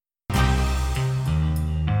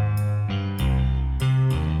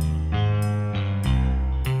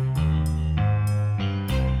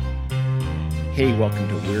Hey, welcome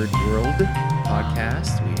to Weird World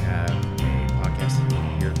Podcast. We have a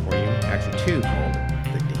podcast here for you, actually two, called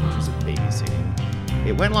The Dangers of Babysitting.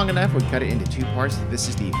 It went long enough, we cut it into two parts. This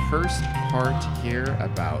is the first part here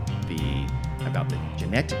about the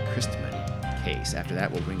Jeanette Christman case. After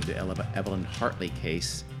that, we'll bring you the Evelyn Hartley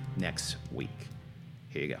case next week.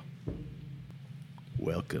 Here you go.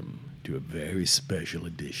 Welcome to a very special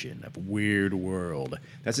edition of Weird World.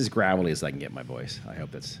 That's as gravelly as I can get my voice. I hope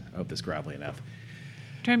that's gravelly enough.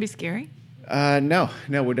 Trying to be scary? No,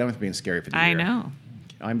 we're done with being scary for the year. I know.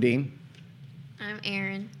 I'm Dean. I'm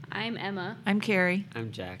Erin. I'm Emma. I'm Carrie.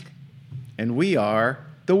 I'm Jack. And we are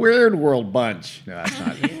the Weird World Bunch. No, that's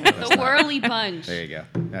not. The Whirly Bunch. There you go.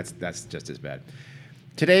 That's just as bad.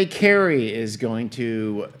 Today, Carrie is going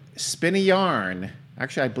to spin a yarn.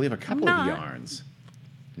 Actually, I believe a couple of yarns.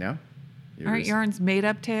 No? Aren't yarns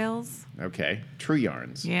made-up tales? Okay. True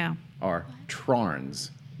yarns. Yeah. Or trarns.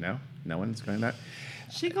 No? No one's going that?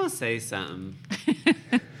 She gonna say something.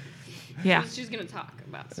 Yeah. She's going to talk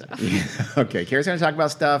about stuff. Okay. Carrie's going to talk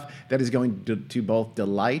about stuff that is going to both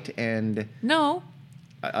delight and No.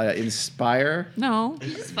 inspire, No.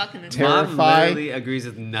 You just fucking Terrify. Mom literally agrees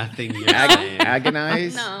with nothing you're saying.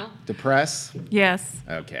 agonize, No. depress. Yes.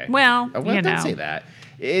 Okay. Well, you don't know. say that.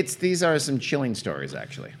 These are some chilling stories,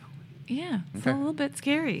 actually. Yeah. It's Okay. a little bit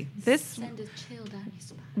scary. This Send a chill down your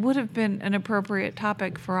spine. would have been an appropriate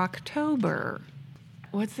topic for October.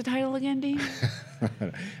 What's the title again, Dean?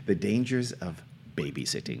 The Dangers of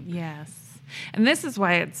Babysitting. Yes. And this is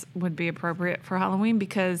why it would be appropriate for Halloween,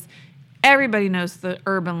 because everybody knows the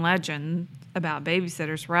urban legend about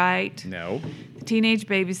babysitters, right? No. The teenage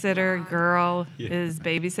babysitter girl is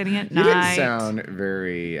babysitting at You night. didn't sound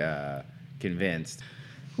very convinced.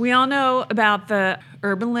 We all know about the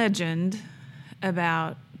urban legend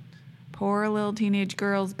about poor little teenage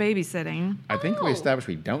girls babysitting. I think we Oh. established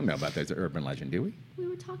we don't know about this urban legend, do we? We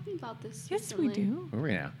were talking about this Yes, recently. we do. Where are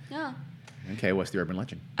we now? Yeah. Okay, what's the urban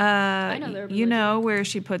legend? I know the urban You legend. know where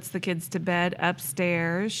she puts the kids to bed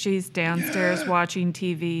upstairs. She's downstairs watching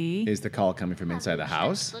TV. Is the call coming from inside the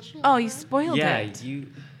house? Oh, you spoiled Yeah, it. you.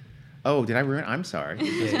 Oh, did I ruin it? I'm sorry.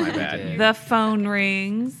 That's my bad. did. The phone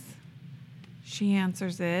rings. She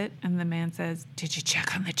answers it, and the man says, "Did you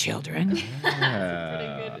check on the children?"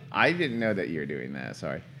 I didn't know that you were doing that.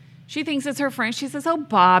 Sorry. She thinks it's her friend. She says, "Oh,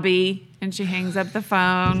 Bobby," and she hangs up the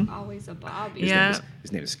phone. Always a Bobby. Yeah.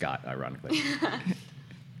 His name is Scott, ironically.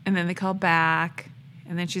 And then they call back,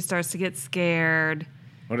 and then she starts to get scared.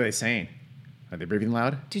 What are they saying? Are they breathing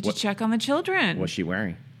loud? Did you check on the children? What's she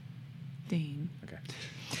wearing? Dean. Okay.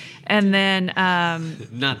 And then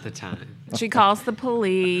Not the time. she calls the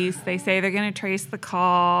police. They say they're going to trace the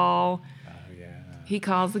call. Oh, yeah. He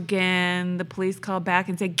calls again. The police call back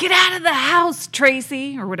and say, "Get out of the house,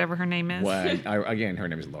 Tracy," or whatever her name is. Well, again, her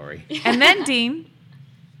name is Lori. And then, Dean,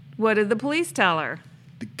 what did the police tell her?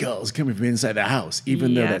 The call's coming from inside the house,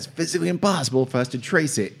 even though Yeah. that's physically impossible for us to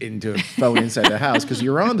trace it into a phone inside the house because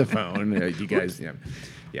you're on the phone. You guys, yeah.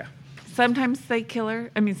 Sometimes they kill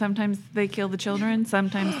her. I mean, sometimes they kill the children.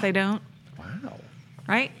 Sometimes they don't. Wow.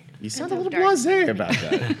 Right? You sound a little blasé about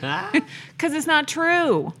that. Because it's not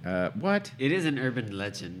true. What? It is an urban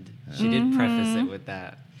legend. She did preface it with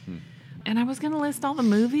that. And I was going to list all the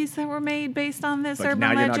movies that were made based on this But urban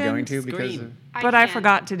now you're legend. not going to because. Scream. But I can't.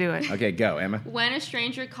 forgot to do it. Okay, go, Emma. When a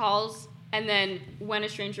stranger calls, and then when a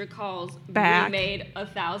stranger calls, Back. remade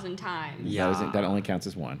 1,000 times. Yeah. That only counts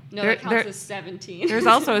as one. No, There- that counts there- as 17. There's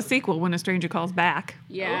also a sequel, When a Stranger Calls Back.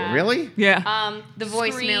 yeah. Really? Yeah. The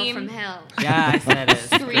voicemail Scream, from hell. Yeah, I said it.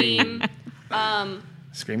 Scream.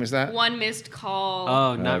 Scream is that? One missed call.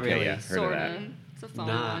 Oh, not Okay, really. yeah. Heard of Sort that. of. It's a phone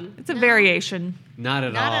Nah. one. It's a variation. Not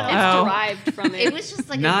at Not all. at It's all. Oh. derived from it. It was just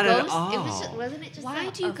like Not a at ghost. It was all. wasn't it just Why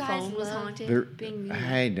like do you a guys phone was love haunted? There- being mean.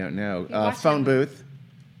 I don't know. watch Phone them. booth,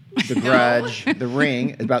 The Grudge, The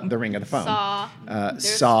Ring. About the ring of the phone. Saw. There's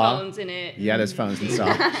Saw. phones in it. Yeah, there's phones in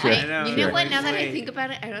Saw. Sure. I know. You know Sure. what? Now that I Wait. think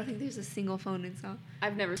about it, I don't think there's a single phone in Saw.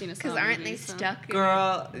 I've never seen a Saw Because aren't movie, they so. stuck? in-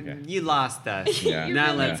 Girl, you lost us. Yeah. You Now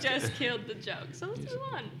really let's. just killed the joke. So let's move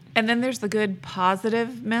on. And then there's the good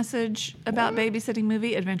positive message about babysitting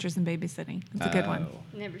movie, Adventures in Babysitting. It's a good one. Oh.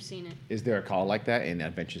 Never seen it. Is there a call like that in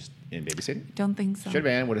Adventures in Babysitting? Don't think so. Should have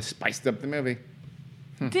been. Would have spiced up the movie.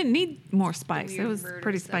 Didn't need more spice. It Weird was murder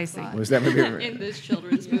pretty spicy. subplot. Was that movie? In this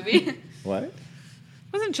children's movie. What? It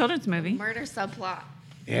wasn't a children's movie. Murder subplot.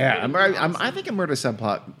 Yeah, I think a murder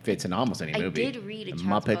subplot fits in almost any I movie. did read a The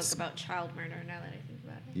child's book Muppets. about child murder. Now that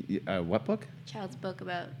I think about it, What book? child's book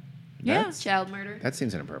about Yeah. That's- child murder. That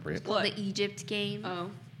seems inappropriate. Called What? the Egypt Game.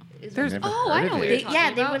 Oh. Is There's- Never Oh, heard I know of what it. you're They, talking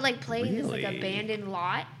yeah, they about. would like play in this like Really? abandoned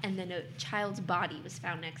lot, and then a child's body was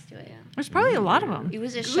found next to it. There's probably a lot of them. It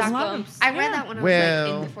was a Goosebumps. shock. I read Yeah. that when I was like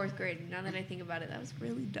Well- in the 4th grade. Now that I think about it, that was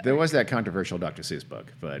really dark. There was that controversial Dr. Seuss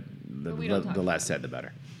book, but the, But we don't the, talk the about less it. said, the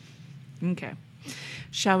better. Okay.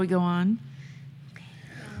 Shall we go on?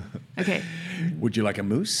 Okay. Would you like a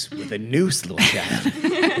moose with a noose, little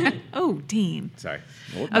child? Oh, Dean. Sorry.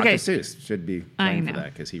 Well, Okay. Dr. Seuss should be I playing for know.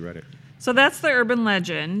 that because he wrote it. So that's the urban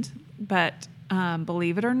legend, but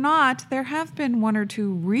believe it or not, there have been 1 or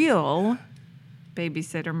 2 real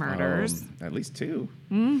babysitter murders. At least 2.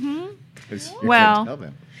 Mm-hmm. Well- tell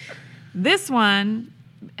them. This one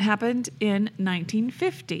happened in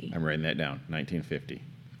 1950. I'm writing that down. 1950.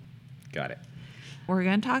 Got it. We're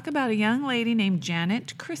going to talk about a young lady named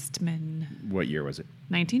Janet Christman. What year was it?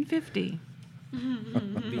 1950.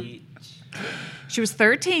 Beach. She was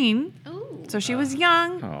 13, Ooh. so she was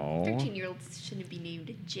young. Oh. 13-year-olds shouldn't be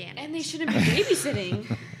named Janet. And they shouldn't be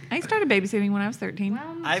babysitting. I started babysitting when I was 13. Well,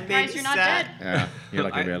 I'm I surprised you're not babysat. dead. Yeah. You're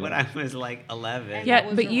lucky to be when I was like 11. Yeah, that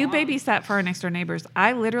but wasn't you long. babysat for our next door neighbors.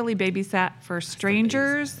 I literally babysat for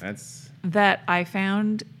strangers That's that I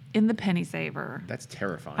found in the penny saver. that's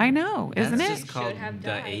terrifying. I know, That's isn't just it? called have the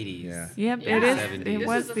died. 80s. Yeah. Yep, Yeah. it is. 70s. It This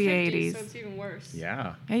was is the 50s, 80s. so it's even worse.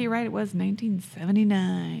 Yeah. Yeah, you're right. It was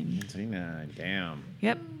 1979. 29. Damn.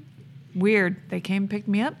 Yep. Weird. They came and picked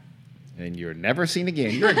me up. And you're never seen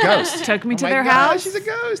again. You're a ghost. Took me Oh to my their God, house. She's a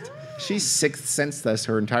ghost. She's sixth sensed us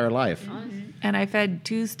her entire life. And I fed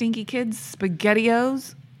 2 stinky kids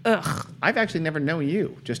SpaghettiOs. Ugh. I've actually never known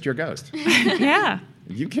you, just your ghost. Yeah.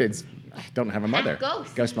 You kids don't have a mother.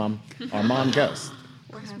 ghost. Ghost mom. Or mom ghost.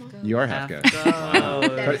 Or half ghost. You are half ghost. That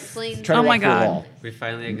But- explains. Try to Oh my walk through a God. wall. We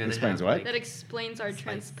finally are gonna Explains have what? like, That explains our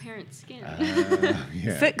transparent skin.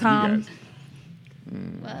 Yeah, Sitcom. you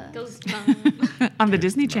guys. Ghost mom. On the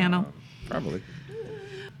Disney Channel. Probably.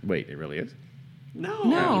 Wait, it really is? no.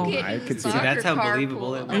 No. Get I in could the see that. soccer That's how car believable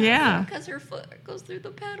pool. it was. Yeah. Because her foot goes through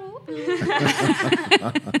the pedal.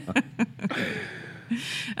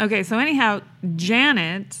 Okay, so anyhow,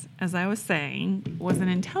 Janet, as I was saying, was an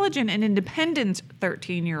intelligent and independent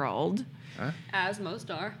 13-year-old. As most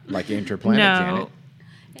are. Like Interplanet No.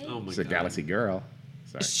 Janet. Oh my She's a god. galaxy girl.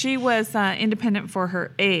 Sorry. She was independent for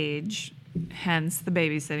her age, hence the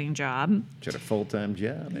babysitting job. She had a full-time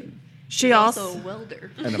job and She She's also, also a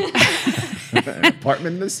welder. an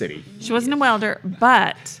apartment in the city. she wasn't a welder,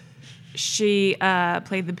 but she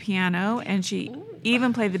played the piano, and she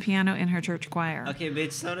even played the piano in her church choir. Okay,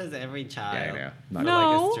 bitch, so does every child. Yeah, I know. Not,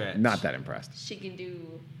 No. Like a stretch. not that impressed. She can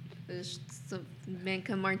do. Some men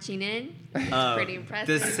come marching in. Oh, Pretty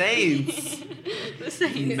impressive. The Saints. The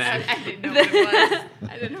same. Man. I didn't know what it was.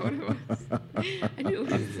 I didn't know what it was. I knew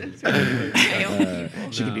it was some sort of male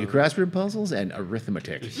people. She can do crossword puzzles and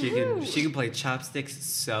arithmetic. She can play chopsticks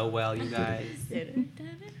so well, you guys.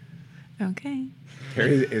 Okay.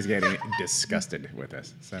 Carrie is getting disgusted with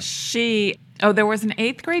us. So there was an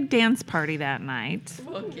 8th grade dance party that night.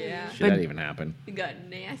 Fuck yeah. should that even happen? It got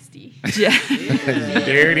nasty.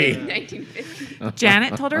 Dirty. 1950.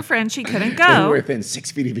 Janet told her friend she couldn't They were go. within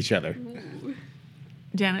 6 feet of each other.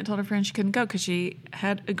 Janet told her friend she couldn't go because she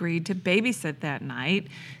had agreed to babysit that night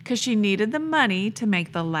because she needed the money to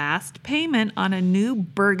make the last payment on a new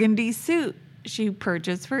burgundy suit she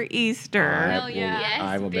purchased for Easter. Hell yeah. Yes,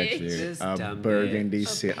 I will bet bitch. you This a dumb burgundy bitch.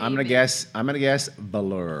 suit. A I'm gonna payment. guess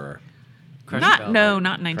velour. Crushed Not velvet. no,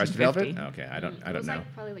 not Crushed 1950. velvet? Okay, I It don't was know.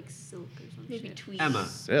 like probably like silk or some Maybe shit. tweed. Emma.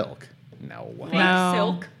 Silk? No. Like No.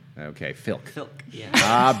 silk. Okay, filk. Silk. Yeah.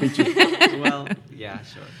 Ah, beat you. Well, yeah,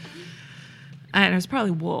 sure. And it was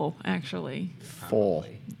probably wool, actually. Full.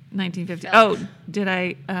 1950. Oh, did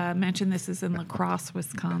I mention this is in La Crosse,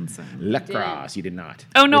 Wisconsin? Lacrosse. You did not.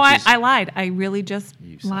 Oh, no, Which is- I lied. I really just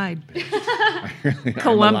You son of a lied. I'm a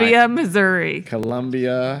Columbia, liar. Missouri.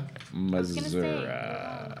 Columbia, gonna say, Missouri.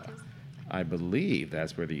 I believe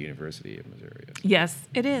that's where the University of Missouri is. Yes,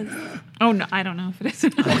 it is. Oh, no, I don't know if it is.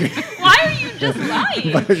 Why are you just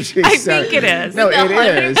lying? I think it is. No, it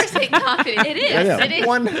is. 100% confident. It is. I know, It is.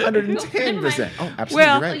 110%. Oh, absolutely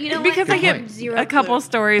Well, right. you know what? because I Good get point. Zero a couple clue.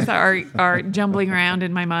 stories are jumbling around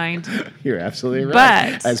in my mind. You're absolutely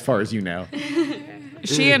right. But- as far as you know.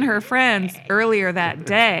 She and her friends earlier that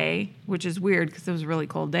day, which is weird because it was a really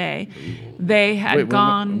cold day, they had Wait,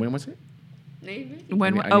 gone. when was it? Maybe.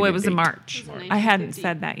 When, I need it a was in date. March. It was I hadn't 1950.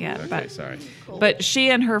 said that yet, Okay, but sorry. but she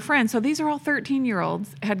and her friends, so these are all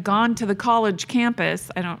 13-year-olds, had gone to the college campus.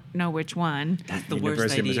 I don't know which one That's the University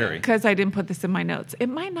worst of idea. Missouri. because I didn't put this in my notes. It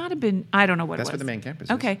might not have been. I don't know what That's it where was. the main campus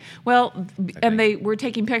is. Okay, well, think. and they were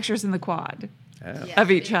taking pictures in the quad Oh, Yeah. of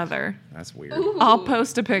each other. that's weird. I'll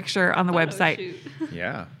post a picture on the Photo website. shoot.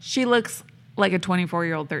 Yeah. She looks like a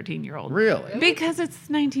 24-year-old, 13-year-old. Really? Because it's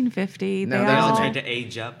 1950. No, they there's all, a Trying to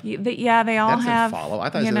age up. they all That doesn't have follow. I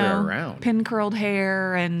thought you they were know, around. pin curled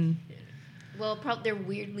hair and Well, probably they're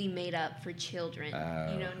weirdly made up for children.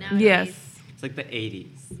 Oh. Nowadays. yes. It's like the 80s.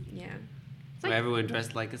 Yeah. Where everyone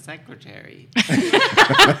dressed like a secretary.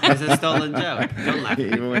 It's a stolen joke. Don't laugh at me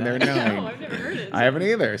Even for when they're that. knowing. I've never heard it. I haven't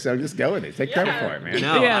either, so just go with it. Take credit Yeah. for it, man.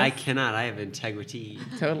 No, Yes. I cannot. I have integrity.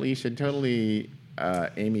 Totally, you should totally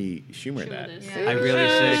Amy Schumer that. this. Yeah. I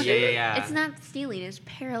really should. Yeah. It's not stealing, it's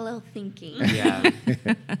parallel thinking. Yeah.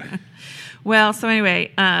 Well, so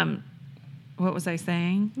anyway, what was I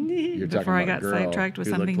saying? You're talking Before I about got a girl sidetracked with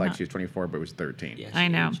who something looked like not- she was 24 but was 13. Yeah. I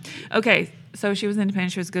know. Okay, so she was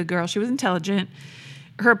independent. She was a good girl. She was intelligent.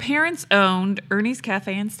 Her parents owned Ernie's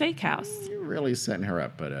Cafe and Steakhouse, You're really setting her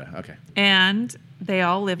up, but okay. and they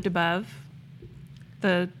all lived above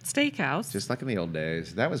the steakhouse. Just like in the old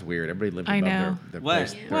days. That was weird. Everybody lived I above know. their What?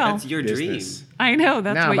 place. their Well, That's your business. dream. I know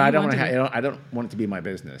that's No, what but you I don't want want to do. I don't want it to be my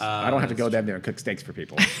business. Oh, I don't have to go that's down there and cook steaks for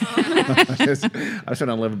people. I just want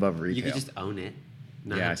to live above retail. You could just own it,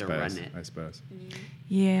 not yeah, I have to suppose. run it. I suppose.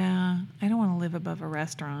 Yeah, I don't want to live above a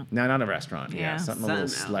restaurant. No, not a restaurant. Yeah, Yeah. something a little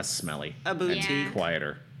Something else. less smelly, A boutique. Yeah.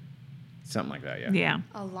 quieter, something like that. Yeah. Yeah.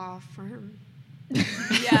 A law firm.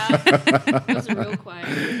 Yeah. It was real quiet.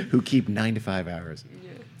 Who keep 9 to 5 hours.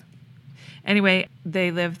 Anyway,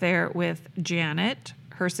 they lived there with Janet,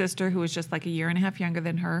 her sister, who was just like a year and a half younger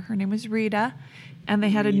than her. Her name was Rita. And they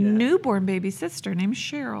had a Rita. newborn baby sister named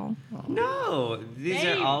Cheryl. No, these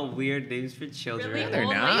Babe. are all weird names for children. Really They're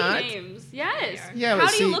old not. lady names. Yes. Yeah, How but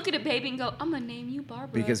do you see- look at a baby and go, I'm gonna name you Barbara?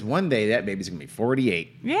 Because one day that baby's gonna be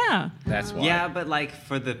 48. Yeah. That's why. Yeah, but like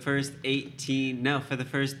for the first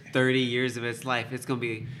 30 years of its life, it's gonna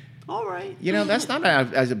be all right. You know, that's not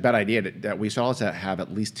as a bad idea that we should also have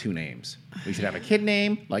at least 2 names. We should have a kid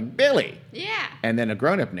name like Billy, Yeah. and then a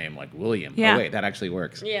grown-up name like William. Yeah. Oh wait, that actually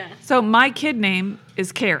works. Yeah. So my kid name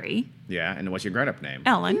is Carrie Yeah, and what's your grown-up name?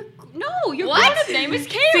 Ellen. No, your What? grown-up name is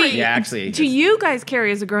Carrie. Yeah, actually. To you guys,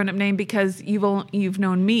 Carrie is a grown-up name because you've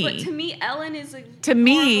known me. But to me, Ellen is a To more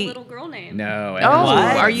of me- a little girl name. No. Oh,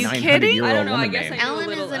 Ellen's a are you 900 kidding? year I old don't know, I woman guess name. I- Ellen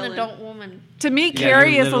little is an Ellen. adult woman. To me, Yeah,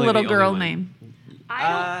 Carrie you're is a literally little the girl only one. name.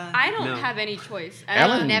 I don't no. have any choice.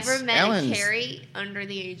 Ellen's- I've never met Ellen's- a Carrie under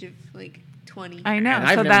the age of like 20. I know, And I've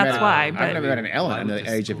so never that's met- why. I've But never met an Ellen I under went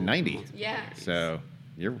the to age of school. 90. Yeah. So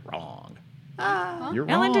you're wrong. Oh, You're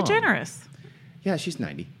Ellen wrong. DeGeneres. Yeah, she's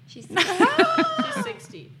 90. she's She's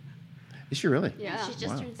 60. Is she really? Yeah. she just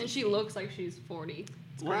Wow. turned And she 60. looks like she's 40.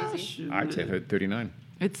 It's Well, crazy. shoot. I'd say 39.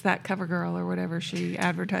 It's that cover girl or whatever she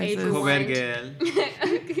advertises. Age Cover Right. girl.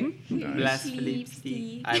 Nice. Bless Sleep, Flipsy.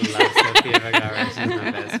 sleep. I love Sophia Vergara. She's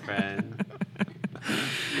my best friend.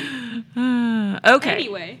 Okay.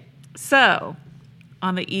 Anyway. So,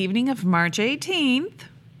 on the evening of March 18th,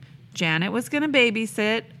 Janet was going to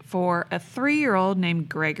babysit for a 3-year-old named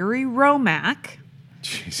Gregory Romack.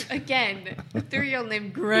 Jeez. Again, a 3-year-old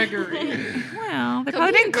named Gregory. Well, they Come probably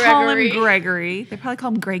here, didn't call him Gregory. Gregory. They probably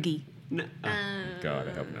called him Greggy. No. God,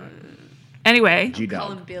 I hope not. Anyway, Call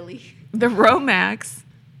G-Dog. him Billy. the Romacks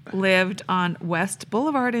lived on West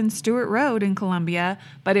Boulevard and Stewart Road in Columbia,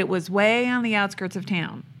 but it was way on the outskirts of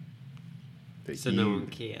town. So no one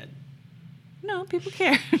cared. No, people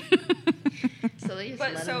cared. So they just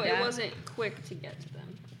But let so him it down. wasn't quick to get to them.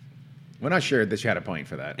 We're not sure that she had a point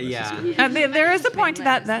for that. Let's Yeah. just- There is a Just point to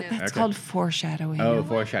let that. us know. That's Okay. called foreshadowing. Oh,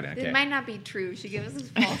 foreshadowing. It Okay. might not be true. She gives us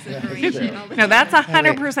false information all the No, time. that's Oh, wait,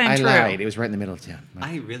 100% I true. lied. It was right in the middle of town.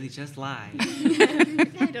 I really just lied.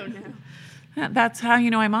 I don't know. That's how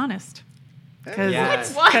you know I'm honest. Yeah.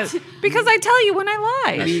 Because I tell you when I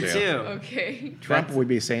lie. Me That's too. true. Okay. Trump would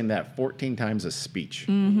be saying that 14 times a speech.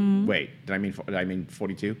 Wait, did I mean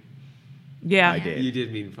 42? Yeah. I did. You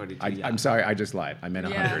did mean 42. yeah. I'm sorry, I just lied. I meant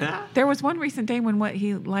 100. There was one recent day when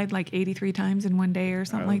he lied like 83 times in one day or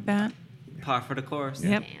something Oh. like that. Par for the course.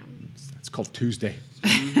 Yep. Damn. It's called Tuesday.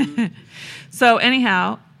 So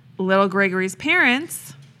anyhow, little Gregory's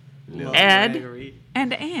parents, Little Ed. Gregory.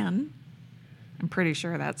 and Anne, I'm pretty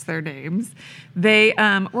sure that's their names, they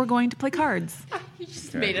were going to play cards. You just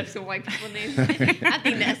Okay. made up some white people names. I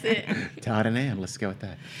think that's it. Todd and Ann, let's go with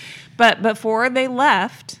that. But before they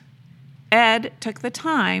left, Ed took the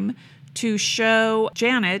time to show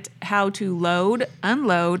Janet how to load,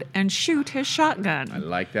 unload, and shoot his I shotgun.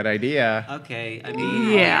 like that idea. Okay, I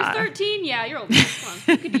mean, Yeah. You're 13? Yeah, you're old. Come on.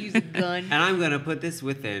 You could use a gun. and I'm gonna put this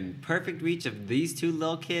within perfect reach of these 2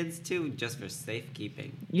 little kids too, just for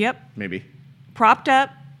safekeeping. Yep. Maybe. Propped up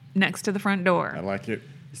next to the front I door. like it.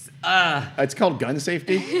 It's called gun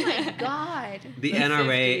safety. Oh my God. The The NRA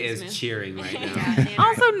 50s, is man. cheering right now. Yeah, man.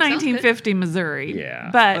 Also Sounds good. 1950 Missouri. Yeah.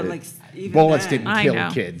 But, But like even Bullets then, didn't I kill know.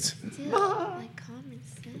 kids. Still, like common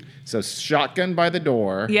sense. So shotgun by the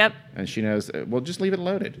door. Yep. And she knows. Well, just leave it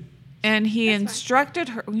loaded. and he That's fine. instructed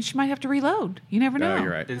her. She might have to reload. You never know. No,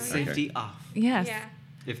 you're right. And Okay. safety off, Yes. Yeah.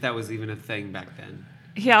 if that was even a thing back then.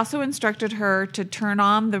 He also instructed her to turn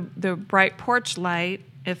on the bright porch light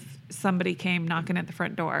if somebody came knocking at the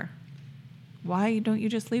front door. Why don't you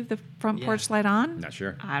just leave the front Yeah. porch light on? Not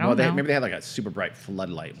sure. I don't well, know. Maybe they had like a super bright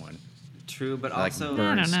floodlight one. True, but Like also,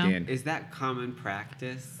 burn I don't know. skin. is that common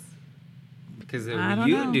practice? Because I when don't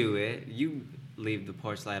you know. do it, you leave the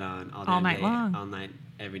porch light on all, All damn night day, long. all night,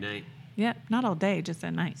 every night. Yep, not all day, just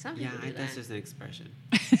at night. Some Yeah, people do that's that. just an expression.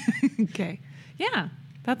 Okay. Yeah,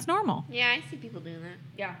 that's normal. Yeah, I see people doing that.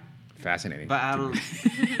 Yeah. Fascinating. But I don't.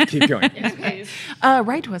 Keep going. Yes, please.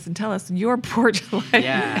 Write to us and tell us your porch light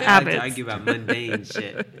Yeah, I like habits. to argue about mundane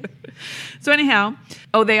shit. So anyhow,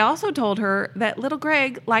 they also told her that little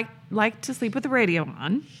Greg liked to sleep with the radio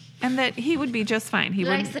on, and that he would be just fine. He He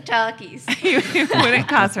likes wouldn't the talkies. he wouldn't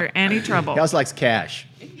cause her any trouble. He also likes cash.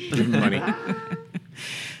 Give him money.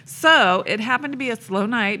 So it happened to be a slow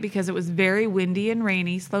night because it was very windy and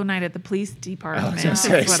rainy. Slow night at the police department. I was gonna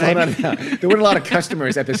say, is what slow I down. There weren't a lot of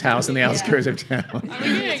customers at this house in the outskirts of town.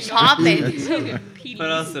 Popping.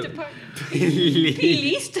 But also,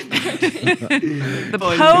 Police department. the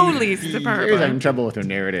police She was having department. trouble with her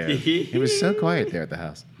narrative. It was so quiet there at the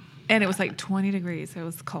house. And it was like 20 degrees. It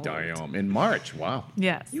was cold. Damn. In March. Wow.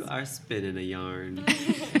 Yes. you are spinning a yarn.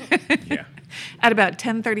 Yeah. At about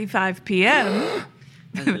 10:35 p.m.,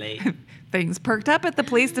 That's late. things perked up at the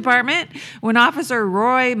police department when Officer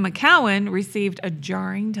Roy McCowan received a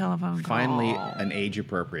jarring telephone call. Finally, an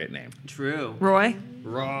age-appropriate name. True. Roy?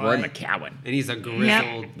 Roy McCowan. And he's a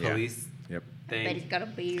grizzled Yeah. police Yep. Bet he's thing. got a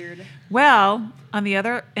beard. Well, on the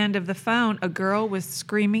other end of the phone, a girl was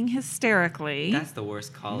screaming hysterically. That's the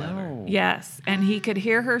worst call ever. No. Yes, and he could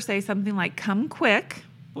hear her say something like, "Come quick,"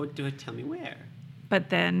 What do it? Tell me where. but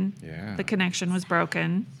then Yeah. the connection was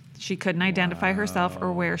broken. She couldn't identify herself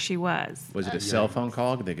or where she was. Was it a cell phone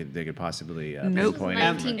call? They could possibly Nope. pinpoint it.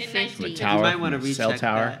 1950. Tower, You might wanna cell recheck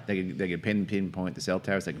tower. that. They could pinpoint the cell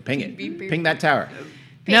towers. They could ping it. Ping that tower.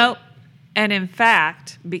 Nope. And in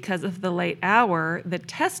fact, because of the late hour, the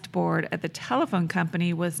test board at the telephone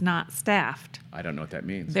company was not staffed. I don't know what that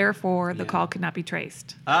means. Therefore, the Yeah. call could not be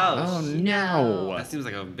traced. Oh no! That seems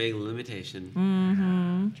like a big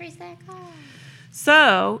limitation. Trace that call.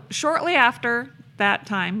 So, shortly after that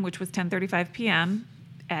time, which was 10:35 p.m.,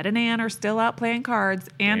 Ed and Ann are still out playing cards.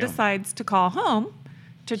 Ann Damn. decides to call home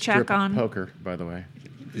to check Strip of on. poker, by the way.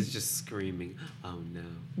 It's just screaming. Oh no.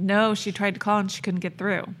 No, she tried to call and she couldn't get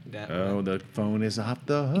through. That Oh, the phone is off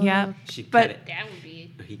the hook. Yeah, She cut but it. That would be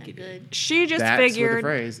He could- good. she just That's where the figured.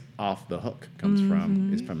 phrase "off the hook" comes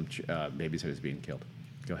from. Is from babysitters being killed.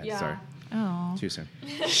 Go ahead. Yeah. Sorry. Oh, Too soon.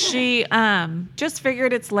 she just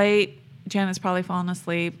figured it's late. Janet's probably fallen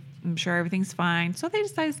asleep. I'm sure everything's fine. So they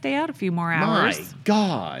decided to stay out a few more hours. My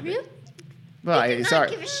God. Really? Well, They did not sorry.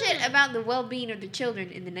 give a shit about the well-being of the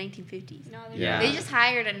children in the 1950s. No, Yeah. They just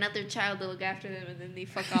hired another child to look after them, and then they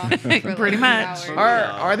fuck off for like Pretty 2 much.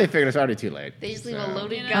 hours. Or they figured it's already too late. They just leave So- a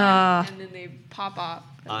loaded You know. gun, and then they pop off.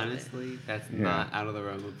 Honestly, that's Yeah. not out of the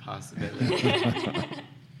realm of possibility.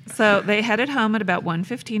 So they headed home at about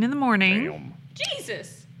 1:15 in the morning. Damn.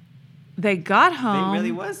 Jesus. They got They home.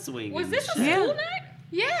 really was swinging. Was this a Yeah. school night?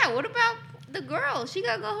 Yeah, what about the girl? She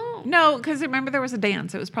gotta go home. No, because remember there was a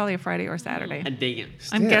dance. It was probably a Friday or Saturday. A damn.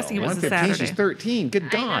 I'm guessing it was a 1:15, She's Saturday. 13. Good I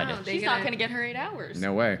God. know. She's not going to get her 8 hours.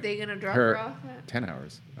 No way. They gonna drop Her her off? 10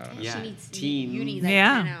 hours. I don't know. Yeah. She needs teen. You need like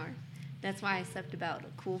Yeah. 10 hours. That's why I slept about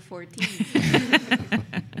a cool 14.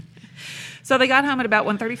 So they got home at about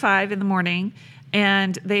 1:35 in the morning,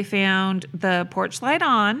 and they found the porch light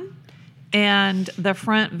on and the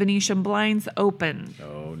front Venetian blinds open.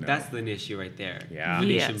 Oh, no. That's the issue right there. Yeah.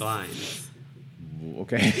 Venetian Yes. blinds.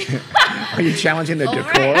 Okay. Are you challenging the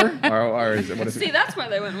decor? Or is it, what is See, it? that's where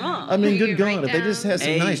they went wrong. I mean, You good can write God. If they just had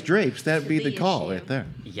some down nice drapes, that'd be the the call issue. right there.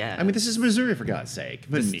 Yeah. I mean, this is Missouri, for God's sake.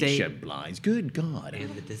 The Venetia state- blinds. Good God.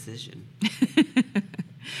 And the decision.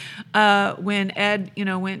 When Ed,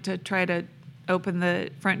 went to try to open the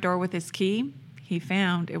front door with his key, he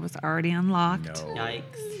found it was already unlocked. No. Yikes.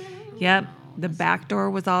 Yep. The back door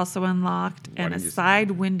was also unlocked, and a didn't you-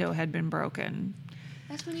 side window had been broken.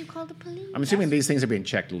 That's when you call the police. I'm assuming these things are being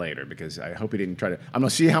checked later because I hope he didn't try to. I'm going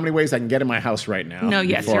to see how many ways I can get in my house right now. No,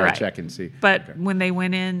 yes, before you're I right. check and see. But Okay. when they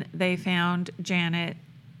went in, they found Janet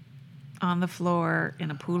on the floor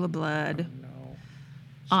in a pool of blood. No.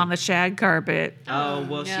 on the shag carpet Oh,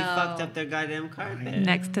 well, she no. fucked up their goddamn carpet.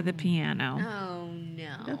 next to the piano. Oh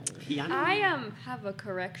no. Piano. I have a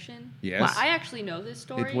correction. Yes. I actually know this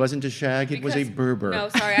story. It wasn't a shag, it was a because- Berber. No,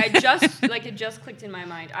 sorry. It just clicked in my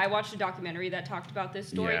mind. I watched a documentary that talked about this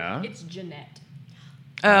story. Yeah? It's Jeanette.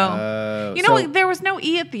 Oh. You know what? There was no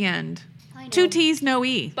E at the end. I know. 2 T's, no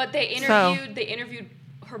E. But they So- interviewed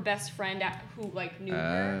her best friend who knew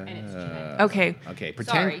her, and it's Jeanette. Okay. Okay,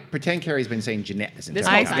 Sorry. pretend Carrie's been saying Jeanette this This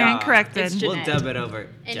entire I whole time. stand corrected. It's We'll Jeanette. dub it over.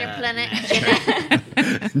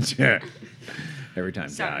 Interplanet. Jeanette. Every time,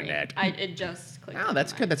 Sorry, Jeanette. it just clicked. Oh, in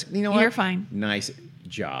that's my good. mind. That's you know what? You're fine. Nice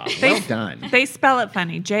job. They- Well done. They spell it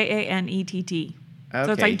funny. Janett. So it's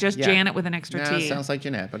Okay, like just yeah. Janet with an extra No, T. sounds like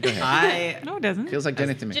Jeanette, but go ahead. No, it doesn't. Feels like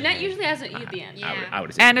Jeanette to me. Jeanette usually has an E at the end. Yeah. I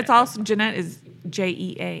would say And it's Jeanette. also Jeanette is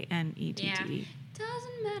Jeanette.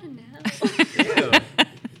 Doesn't matter now.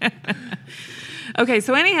 Okay,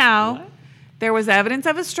 so anyhow, there was evidence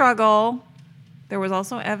of a struggle. There was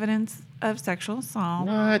also evidence of sexual assault.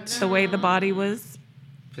 What? The way the body was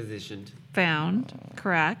Positioned. found,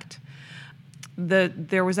 correct.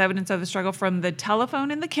 There was evidence of the struggle from the telephone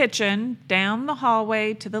in the kitchen down the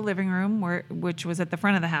hallway to the living room, which was at the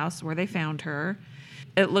front of the house where they found her.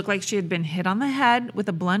 It looked like she had been hit on the head with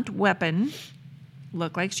a blunt weapon.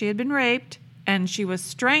 Looked like she had been raped, and she was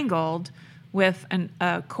strangled with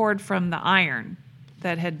a cord from the iron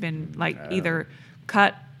that had been either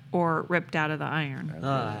cut or ripped out of the iron.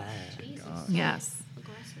 Jesus. Yes.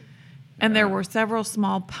 Aggressive. And there were several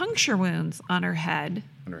small puncture wounds on her head.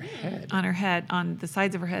 On her head. On the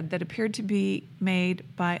sides of her head that appeared to be made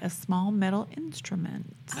by a small metal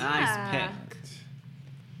instrument. Nice pick.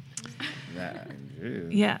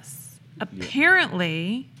 Yes.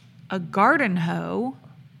 Apparently, a garden hoe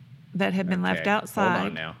that had been left Okay, outside. Hold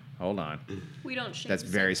on now. Hold on. We don't shame That's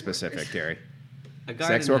sex very workers. specific, Terry. A garden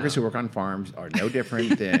Sex workers who hoe. work on farms are no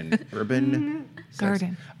different than urban sex-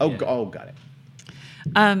 Garden. Oh, Yeah. oh, got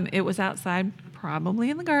it. It was outside, probably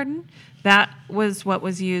in the garden. That was what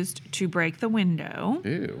was used to break the window.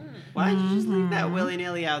 Ew. Why did you just leave that willy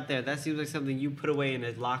nilly out there? That seems like something you put away in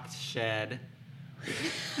a locked shed.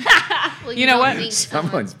 Well, You know don't what? think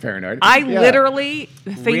Someone's paranoid. I Yeah. literally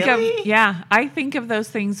think Really? I think of those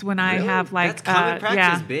things when I Really? have That's common practice,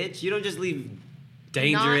 yeah. bitch. You don't just leave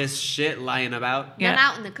dangerous shit lying about. Yeah. Not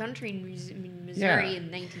out in the country in Missouri Yeah.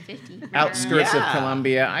 in 1950. Outskirts of Yeah.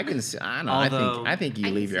 Columbia. I can. I don't know. Although- I think you I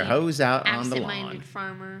can leave your see hose out on the Absent-minded lawn.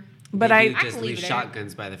 farmer. But They I do just can leave leave it there.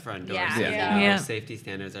 shotguns by the front door. Yeah. So Yeah. Yeah. safety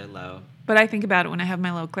standards are low. But I think about it when I have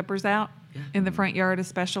my little clippers out Yeah. in the front yard,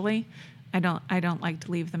 especially. I don't like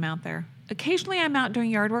to leave them out there. Occasionally, I'm out doing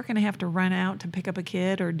yard work and I have to run out to pick up a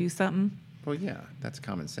kid or do something. Well, yeah, that's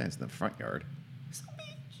common sense in the front yard.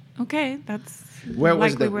 Okay, that's Where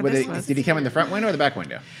was likely the? where Were this they, was. did he come in the front window or the back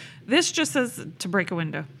window? This just says to break a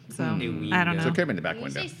window, so A I don't window. know. So it could have been the back Did you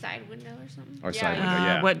window say side window or something? or Yeah. side window.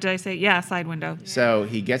 Yeah. What did I say? Yeah, side window. So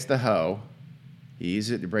he gets the hoe. He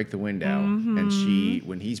uses it to break the window, and she,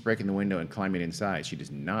 when he's breaking the window and climbing inside, she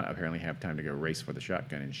does not apparently have time to go race for the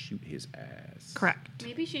shotgun and shoot his ass. Correct.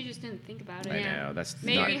 Maybe she just didn't think about it. I Yeah. know that's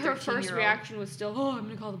Maybe not. her first 13-year-old. reaction was still, "Oh, I'm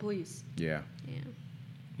gonna call the police." Yeah,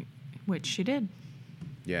 Yeah. Which she did.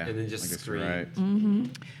 yeah. And then just I guess scream. you're right.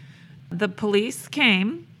 The police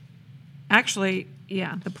came. Actually,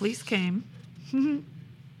 yeah, the police came.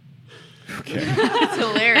 Okay. It's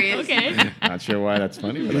hilarious. Okay. Not sure why that's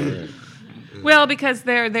funny, but alright. Well, because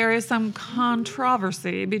there is some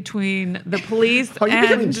controversy between the police Oh, you're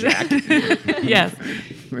becoming and Jack. yes,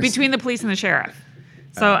 between the police and the sheriff.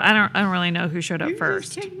 So I don't really know who showed up You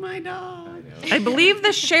first. just kicked my dog. I believe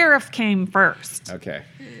the sheriff came first Okay.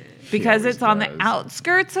 because always it's on the does.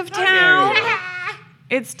 outskirts of dare town. you.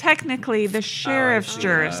 It's technically the sheriff's see.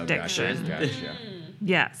 jurisdiction. Oh, gotcha.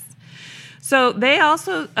 Yes. So they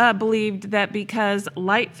also believed that because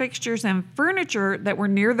light fixtures and furniture that were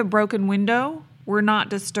near the broken window were not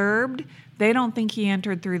disturbed, they don't think he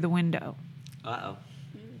entered through the window. Uh-oh.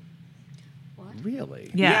 Really?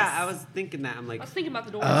 Yes. Yeah, I was thinking that. I'm like, I was thinking about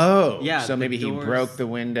the door. Oh. Yeah, So the maybe he doors. broke the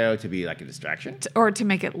window to be like a distraction Or to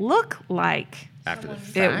make it look like after the it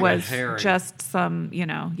fact. was Herring. just some,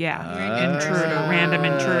 intruder, random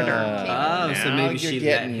intruder. oh, so Now maybe you're she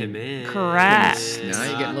getting- let him in. Correct. Now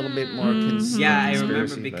you get a little bit more Yeah, I remember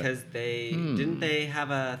conspiracy, but- because they didn't they have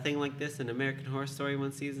a thing like this in American Horror Story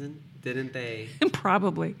one season? Didn't they?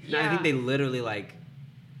 Probably No, I think Yeah. they literally like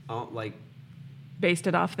based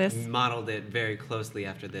it off this. modeled it very closely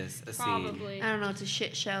after this. A scene. Probably. I don't know. It's a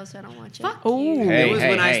shit show, so I don't watch it. Fuck Oh. you. Hey, It was hey,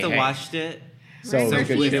 when I hey, used to hey. watched it. So Ryan good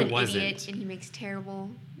Murphy's good an it wasn't. idiot, and he makes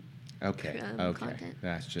terrible. Okay. Okay. content.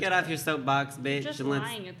 That's just Get off your soapbox, bitch, Just and let's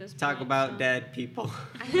lying at this talk point, about so. dead people.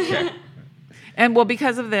 Okay. And well,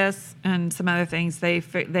 because of this and some other things, they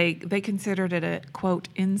considered it a quote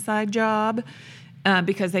inside job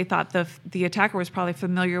because they thought the attacker was probably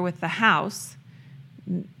familiar with the house,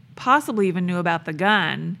 possibly even knew about the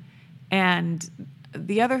gun, and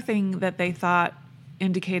the other thing that they thought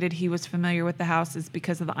indicated he was familiar with the house is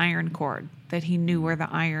because of the iron cord, that he knew where the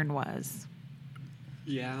iron was.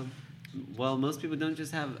 Yeah. Well, most people don't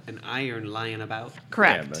just have an iron lying about.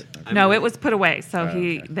 Correct. Yeah, but- No, it was put away, so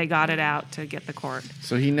okay. they got it out to get the cord.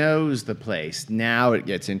 So he knows the place. Now it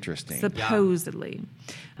gets interesting. Supposedly.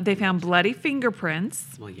 They found bloody fingerprints,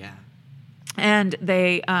 Well, yeah. and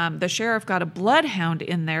the sheriff got a bloodhound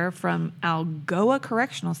in there from Algoa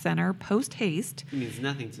Correctional Center post haste. It means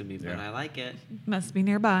nothing to me, but Yeah. I like it. Must be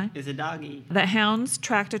nearby. It's a doggy. The hounds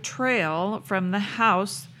tracked a trail from the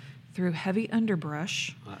house through heavy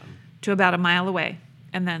underbrush Uh-oh. to about a mile away,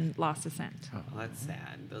 and then lost a scent. Well, that's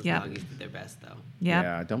sad. Those Yep. doggies did their best, though. Yep.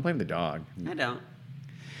 Yeah, don't blame the dog. I don't.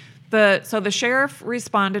 So the sheriff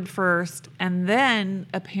responded first, and then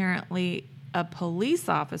apparently a police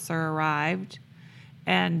officer arrived,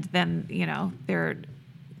 and then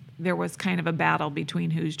there was kind of a battle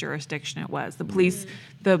between whose jurisdiction it was. The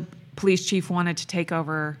police chief wanted to take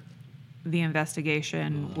over the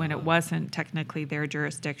investigation when it wasn't technically their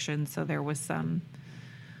jurisdiction, so there was some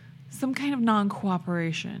kind of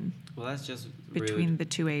non-cooperation Well, that's just between rude. the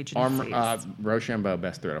two agencies. Rochambeau,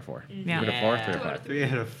 best 3 out of 4. Yeah. 3 out of 4, 3 out of 5. 3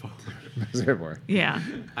 out of 4. Best 3 out of 4. Yeah.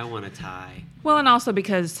 I want a tie. Well, and also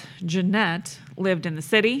because Jeanette lived in the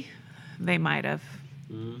city, they might have,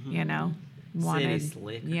 wanted.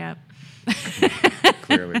 slicker. Yep.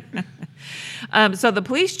 Clearly. So the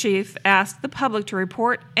police chief asked the public to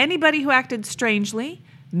report anybody who acted strangely,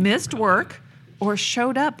 missed work, or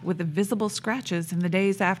showed up with visible scratches in the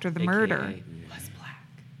days after the murder. AKA was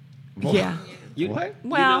black. Yeah. What?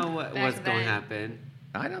 Well, you know what back was going to then. happen.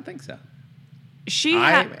 I don't think so. She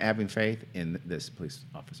I'm had having faith in this police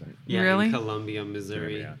officer. Yeah, Really? in Columbia,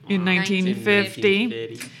 Missouri. Yeah. in 1950.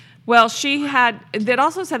 1950. Well, she had. It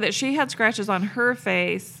also said that she had scratches on her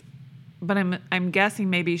face, but I'm guessing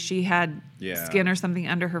maybe she had Yeah. skin or something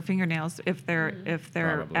under her fingernails. If they're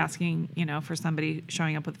Probably. asking, for somebody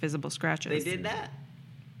showing up with visible scratches. They did that?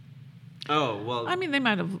 Oh, well. I mean, they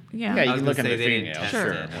might have. Yeah. Yeah, you I was can look gonna at the say they didn't fingernails. test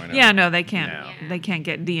Sure. it. Why not? Yeah. No, they can't. No. They can't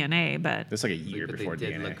get DNA, but That's like a year but before they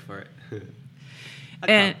did DNA. look for it. A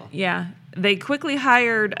and couple. yeah, they quickly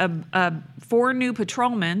hired 4 new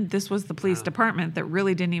patrolmen. This was the police Wow. department that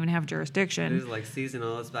really didn't even have It jurisdiction. was like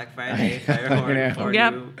seasonal. It's Black Friday. Fire horn. know. 4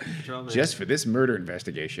 Yep. new patrolmen. Just for this murder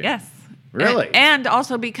investigation. Yes. Really? And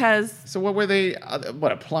also because So what were they?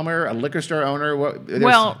 What, a plumber, a liquor store owner? What? there's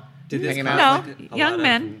Well, Did this hanging cause out? No, like a young lot of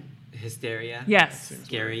men. hysteria? yes.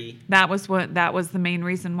 Scary. That was the main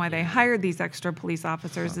reason why they hired these extra police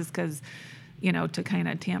officers is because, to kind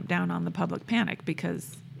of tamp down on the public panic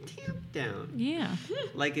because, Tamp down. yeah.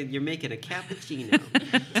 Like you're making a cappuccino.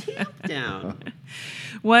 Tamp down.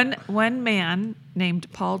 One man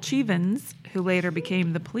named Paul Chevens, who later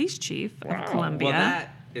became the police chief of Columbia. Well,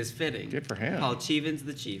 that is fitting. Good for him. Paul Chevens,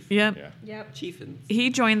 the chief. Yep. Yeah. Yep. Chiefins. He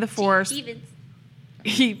joined the force. Evens.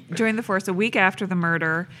 He joined the force a week after the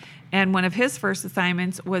murder, and one of his first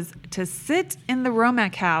assignments was to sit in the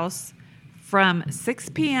Romack house from 6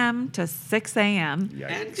 p.m. to 6 a.m.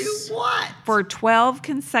 And do Yikes. what? for 12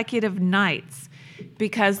 consecutive nights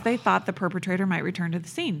because they thought the perpetrator might return to the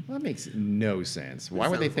scene. Well, that makes no sense. Why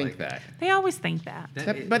would they sounds think like- that? They always think that.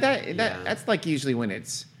 Yeah. That's like usually when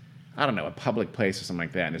it's, I don't know, a public place or something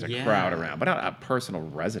like that, and there's a Yeah. crowd around, but not a personal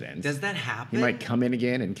residence. Does that happen? He might come in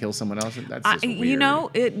again and kill someone else. That's just weird.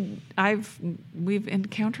 We've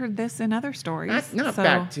encountered this in other stories. Not so-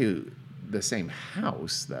 back to the same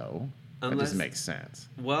house though. That Unless- doesn't make sense.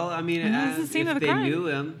 Well, I mean, And this is the scene if of the they crime. knew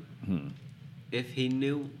him, if he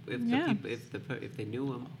knew, if Yeah. the people, if they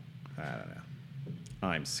knew him, I don't know.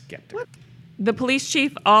 I'm skeptical. The police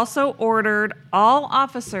chief also ordered all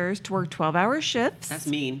officers to work 12-hour shifts. that's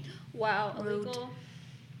mean. Wow. Illegal.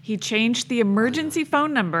 He changed the emergency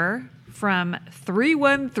phone number from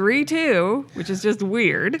 3132, which is just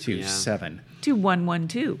weird, 2-7. to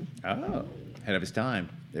 112. Oh, ahead of his time.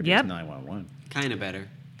 Maybe Yep. it's 911. Kind of better.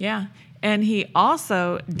 Yeah. And he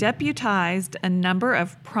also deputized a number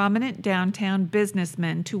of prominent downtown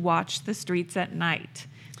businessmen to watch the streets at night.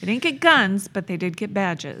 They didn't get guns, but they did get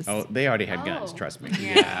badges. Oh, they already had guns. Oh. Trust me.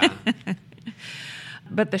 Yeah.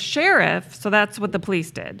 But the sheriff, so that's what the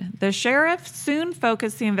police did. The sheriff soon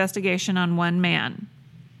focused the investigation on one man.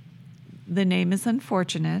 The name is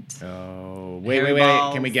unfortunate. Oh, Hairy wait.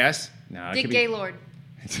 balls. Can we guess? No, it Dick could be. Gaylord.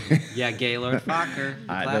 Yeah, Gaylord Fokker.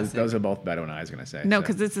 Those are both better than I was going to say. No, so.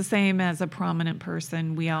 because it's the same as a prominent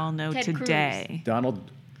person we all know Ted Cruz. today.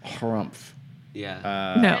 Donald Harumph.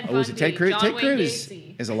 Yeah. No. Ted Oh, was it Ted Bundy, Cruz? John Ted Wayne Cruz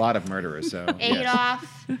Gacy. is a lot of murderers. So yes.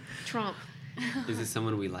 Adolf Trump. Is it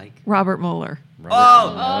someone we like? Robert Mueller.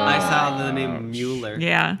 I saw the name Mueller.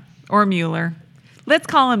 Yeah. Or Mueller. Let's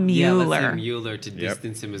call him Yeah, Mueller. let's say Mueller to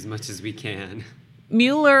distance him as much as we can.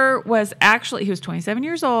 Mueller was actually, he was 27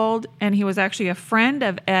 years old, and he was actually a friend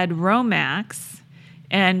of Ed Romax,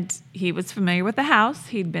 and he was familiar with the house.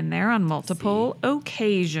 He'd been there on multiple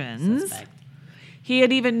occasions. Suspect. He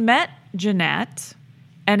had even met Jeanette,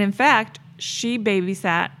 and in fact, she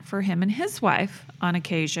babysat for him and his wife on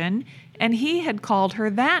occasion, and he had called her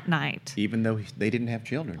that night. Even though they didn't have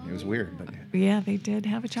children, it was weird, but it's Yeah, they did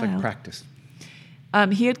have a child. like practice.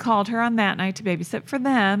 He had called her on that night to babysit for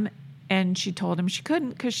them, and she told him she couldn't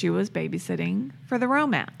because she was babysitting for the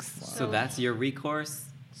Romax. So that's your recourse?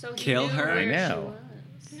 So he Kill knew her? where I she know.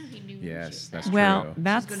 was. Yeah, he knew Yes, that's Well, true.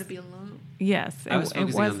 that's going to be alone. yes. I was focusing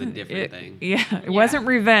on the wasn't- different thing. Yeah, it wasn't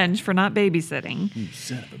revenge for not babysitting. You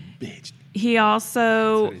son of a bitch. He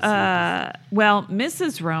also, That's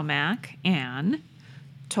Mrs. Romack, Anne,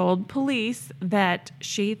 told police that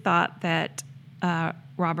she thought that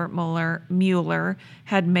Robert Mueller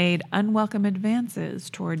had made unwelcome advances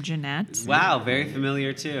toward Jeanette Wow, very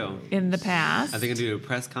familiar too. in the past. Are they going to do a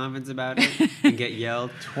press conference about it and get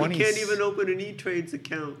yelled? 20 We can't even open an E-Trades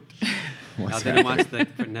account. What's Oh, they didn't that? watch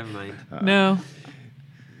the... Never mind. No,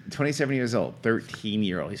 27 years old,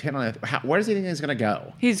 13-year-old. He's hitting on where does he think he's going to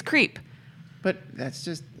go? he's a creep. But that's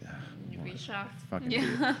just You'd be shocked. fucking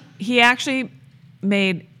weird. He actually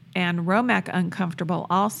made Anne Romack uncomfortable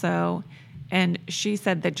also, and she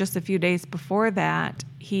said that just a few days before that,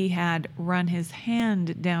 he had run his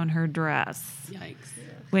hand down her dress Yikes.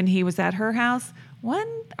 when he was at her house. One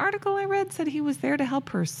article I read said he was there to help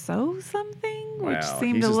her sew something, which Well,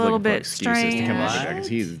 seemed he's a just little looking for bit excuses strange. to come out there 'cause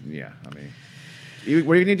he's I mean,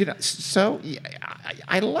 what are you going to do? So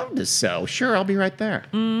I love to sew. Sure, I'll be right there.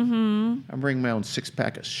 Mm-hmm. I'm bringing my own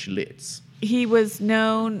 6-pack of Schlitz. He was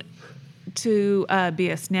known to be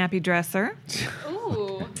a snappy dresser,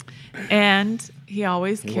 Ooh. and he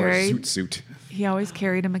always He wore a carried suit. he always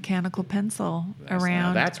carried a mechanical pencil Now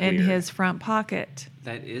around that's in weird. his front pocket,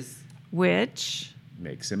 That is... which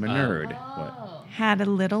Makes him a nerd. What? had a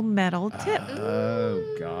little metal tip.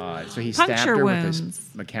 Oh God! So he stabbed Puncture her with wounds.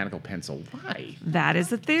 his mechanical pencil. Why? That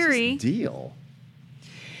is a theory. Deal.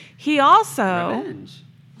 He also Revenge.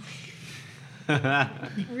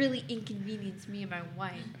 Really inconvenienced me and my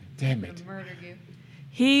wife. Damn I'm it. gonna murder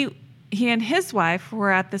you. he and his wife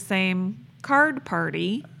were at the same card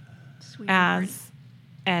party Sweet as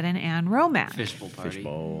Ed and Anne Romack. Fishbowl party.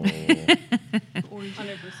 Fishbowl.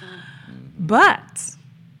 100%. But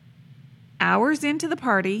hours into the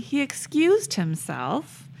party, he excused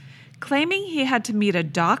himself, claiming he had to meet a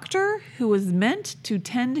doctor who was meant to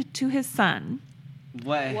tend to his son.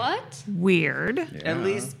 What? Weird. At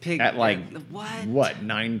least pick... At like What?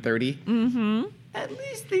 9:30. At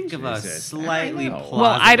least think of a Jesus. slightly I know. plausible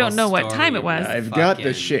Well, I don't know what story time it was. with I've got the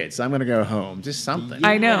fucking- shits. I'm gonna go home. Just something.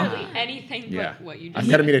 I know. Literally anything but Yeah. what you just I've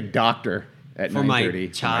said. got to meet a doctor at For my 9:30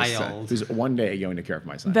 for my son, child. who's one day going to care for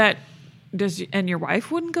my son. That does, and your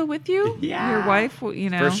wife wouldn't go with you? Yeah. Your wife, you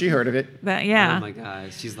know. First she heard of it. That, yeah. Oh my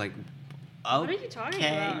gosh. She's like, oh, What are you talking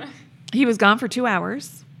okay. about? He was gone for 2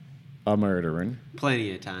 hours, A murdering.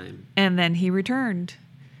 Plenty of time. and then he returned.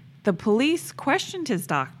 The police questioned his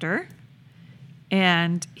doctor,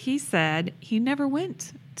 and he said he never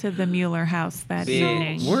went to the Mueller house that Bitch.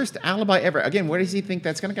 evening. Worst alibi ever. Again, where does he think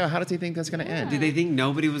that's gonna go? How does he think that's gonna end? Did they think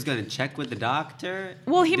nobody was going to check with the doctor?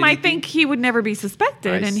 Well, he Did might think he would never be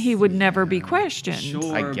suspected I and he would see. never be questioned.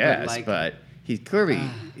 Sure, I guess, like, but he clearly.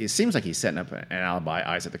 It seems like he's setting up an alibi.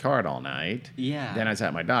 I was at the card all night. Yeah. Then I was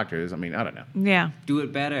at my doctor's. I mean, I don't know. Yeah. do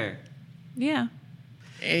it better. Yeah.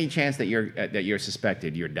 Any chance that you're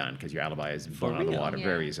suspected, you're done because your alibi is blown out of the real? water Yeah.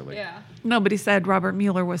 very easily. Yeah. Nobody said Robert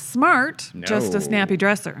Mueller was smart, just No. a snappy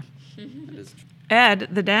dresser. That is- Ed,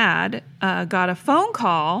 the dad, got a phone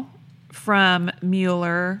call from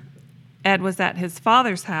Mueller. Ed was at his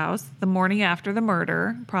father's house the morning after the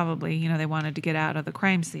murder. Probably, they wanted to get out of the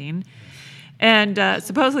crime scene. And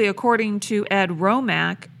supposedly, according to Ed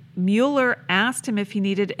Romack, Mueller asked him if he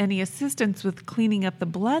needed any assistance with cleaning up the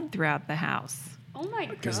blood throughout the house. Oh my god.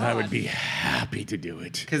 Because I would be happy to do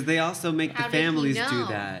it. Because they also make How the did he families do know?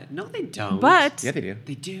 that. No, they don't. But Yeah, they do.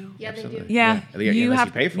 they do. Yeah, they do. Absolutely. yeah, Unless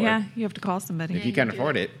you pay for yeah, it. you have to call somebody. If you can't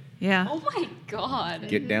afford it, Yeah. Oh my god.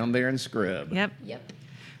 get down there and scrub. Yep. Yep.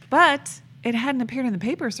 But it hadn't appeared in the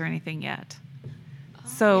papers or anything yet.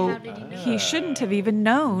 So How did he know? he shouldn't have even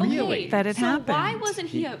known Really? that it so happened. why wasn't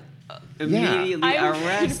he Immediately I'm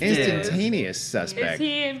arrested. Instantaneous Is suspect.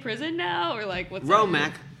 he in prison now or like what's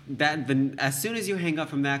Romack, as soon as you hang up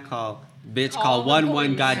from that call, Bitch, Call call the 1-1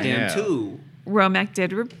 police. goddamn Yeah. 2. Romack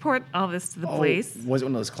did report all this to the police. Was it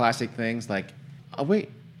one of those classic things like, oh, wait,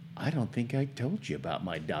 I don't think I told you about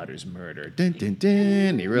my daughter's murder. Dun, dun,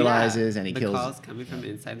 dun. He realizes and he the kills. calls coming from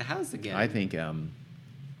inside the house again. I think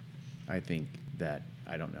that,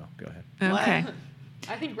 I don't know. Go ahead. Okay.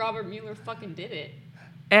 I think Robert Mueller fucking did it.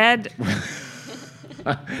 Ed,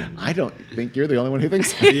 I don't think you're the only one who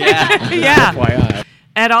thinks that. Yeah. yeah. FYI.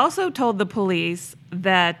 Ed also told the police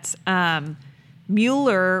that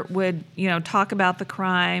Mueller would, talk about the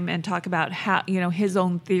crime and talk about how, his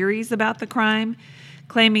own theories about the crime,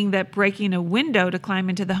 claiming that breaking a window to climb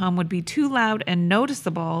into the home would be too loud and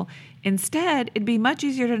noticeable. Instead, it'd be much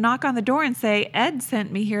easier to knock on the door and say, Ed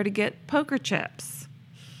sent me here to get poker chips.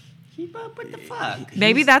 Keep up with the fuck.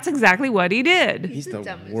 Maybe that's exactly what he did. He's the the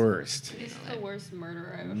dumbest. worst. He's the worst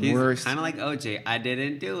murderer I've ever He's Worst. kind of like OJ. I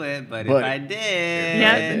didn't do it, but if But- I did,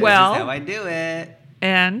 Yeah, this well- is how I do it.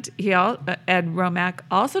 And Ed Romack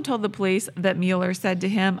also told the police that Mueller said to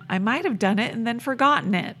him, I might have done it and then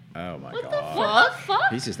forgotten it. Oh, my What the God. What the fuck?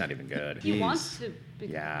 He's just not even good. He He's- wants to.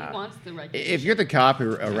 yeah. He wants the recognition. If you're the cop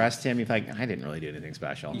who arrests him, you're like, I didn't really do anything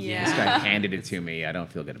special. Yeah. This guy handed it to me. I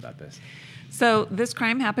don't feel good about this. So this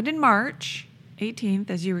crime happened in March 18th,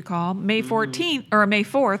 as you recall. May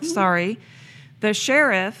 4th, sorry. The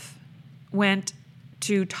sheriff went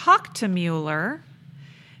to talk to Mueller,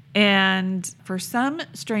 and for some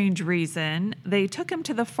strange reason, they took him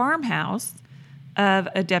to the farmhouse of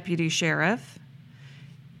a deputy sheriff.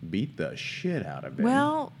 Beat the shit out of him.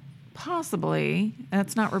 Well, possibly.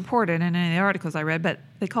 That's not reported in any of the articles I read, but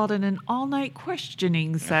they called it an all-night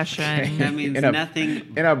questioning session. That means In a-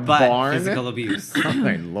 nothing in a but barn? physical abuse. Oh,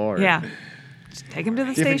 my Lord. Yeah. Just take him to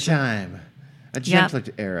the Different station. time. A Yep. gentler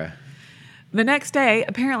era. The next day,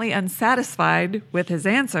 apparently unsatisfied with his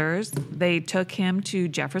answers, they took him to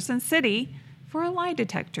Jefferson City for a lie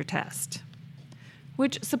detector test,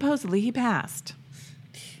 which supposedly he passed.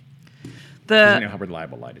 You know how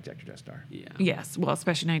reliable lie detector tests are. Yeah. Yes, well,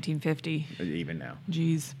 especially 1950. Even now.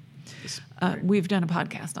 Jeez. It's We've done a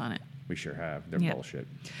podcast on it. we sure have. They're Yeah. bullshit.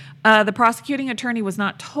 The prosecuting attorney was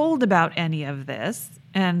not told about any of this,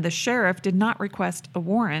 and the sheriff did not request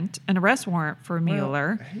an arrest warrant for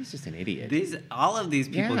Mueller. Well, he's just an idiot. All of these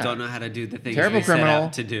people Yeah. don't know how to do the things Terrible they set criminal.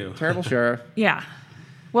 out to do. Terrible sheriff. Yeah.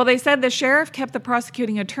 Well, they said the sheriff kept the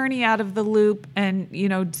prosecuting attorney out of the loop and,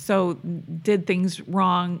 so did things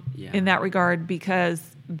wrong Yeah. in that regard because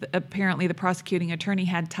apparently the prosecuting attorney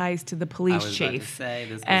had ties to the police I was chief. about to say,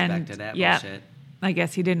 this goes and back to that yeah, bullshit. I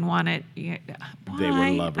guess he didn't want it. Yeah, They were why?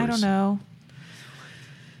 I lovers. don't know.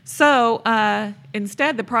 So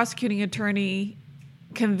instead, the prosecuting attorney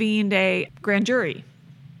convened a grand jury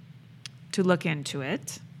to look into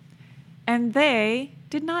it, and they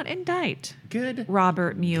did not indict Good.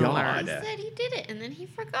 Robert Mueller. God. He said he did it, and then he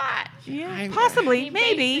forgot. Yeah, possibly, He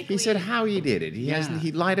maybe. He said how he did it. Yeah.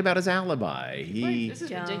 He lied about his alibi. He This is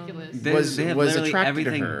Dumb. ridiculous. They- was they have was literally attracted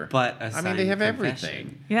everything to her. but a I mean, they signed have confession.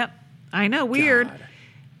 everything. Yep. I know, weird. God.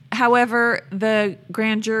 However, the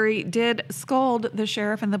grand jury did scold the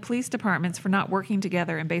sheriff and the police departments for not working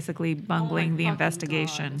together and basically bungling the fucking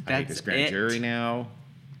investigation. I hate this That's grand it. jury now.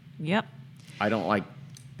 Yep. I don't like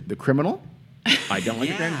the criminal. I don't like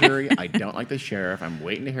the grand Yeah. jury. I don't like the sheriff. I'm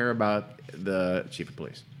waiting to hear about the chief of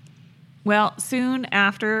police. Well, soon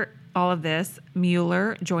after all of this,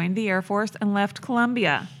 Mueller joined the Air Force and left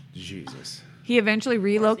Columbia. Jesus. He eventually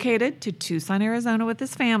relocated to Tucson, Arizona with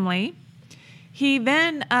his family. He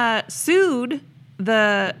then sued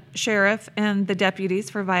the sheriff and the deputies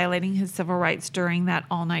for violating his civil rights during that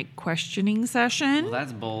all-night questioning session. Well,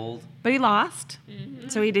 that's bold. But he lost,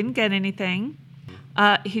 so he didn't get anything.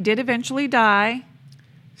 He did eventually die.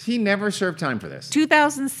 He never served time for this.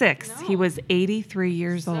 2006, he No. was 83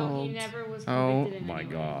 years So old. he never was Oh convicted in my any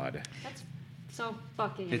way. God. That's so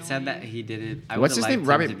fucking It said that annoying. he didn't. I What's would his have name? liked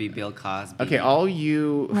Robert- him to be Bill Cosby. Okay, all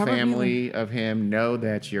you Robert family of him know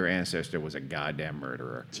that your ancestor was a goddamn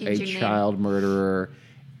murderer, Change a your name. child murderer,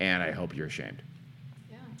 and I hope you're ashamed.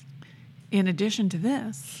 Yeah. In addition to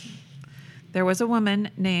this, there was a woman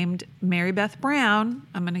named Mary Beth Brown.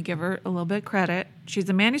 I'm going to give her a little bit of credit. She's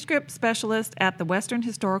a manuscript specialist at the Western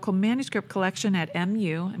Historical Manuscript Collection at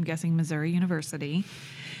MU, I'm guessing Missouri University.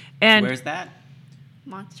 And Where's that?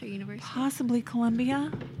 Monster University. possibly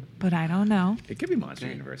Columbia, but I don't know. It could be Monster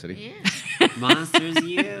Okay. University. Yeah. Monsters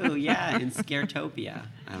U. Yeah, in Scaretopia.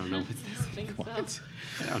 I don't know what's I don't think so.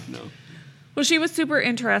 I don't know. Well, she was super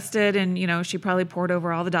interested, and she probably pored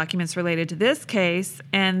over all the documents related to this case,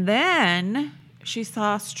 and then she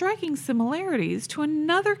saw striking similarities to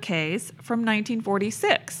another case from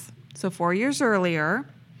 1946. So 4 years earlier,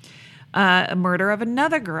 a murder of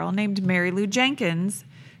another girl named Mary Lou Jenkins,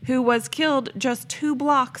 who was killed just 2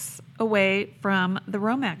 blocks away from the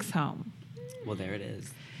Romex home. Well, there it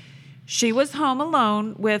is. She was home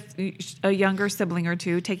alone with a younger sibling or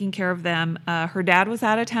two, taking care of them. Her dad was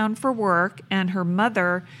out of town for work, and her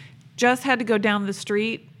mother just had to go down the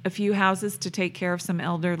street a few houses to take care of some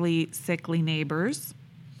elderly, sickly neighbors.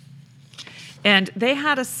 And they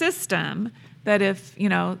had a system that if,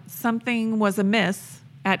 something was amiss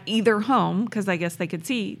at either home, because I guess they could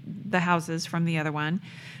see the houses from the other one,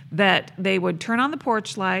 that they would turn on the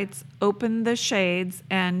porch lights, open the shades,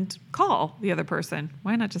 and call the other person.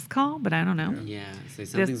 Why not just call? But I don't know. Yeah, say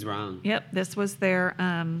something's wrong. Yep, this was their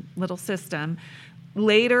little system.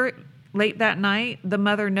 Late that night, the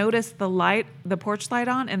mother noticed the porch light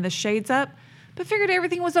on and the shades up, but figured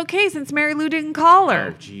everything was okay since Mary Lou didn't call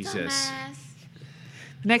her. Oh, Jesus. Dumbass.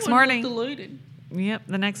 Next morning, Deleted.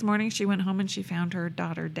 the next morning she went home and she found her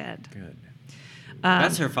daughter dead. Good.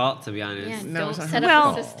 That's her fault, to be honest. Yeah, No, don't it's not set her up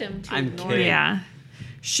fault. a system to I'm ignore kidding. it. Yeah.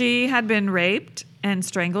 She had been raped and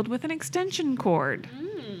strangled with an extension cord.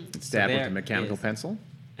 Stabbed with there a mechanical is- pencil.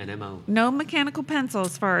 An MO. No mechanical pencil,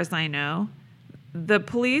 as far as I know. The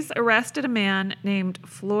police arrested a man named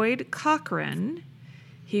Floyd Cochran.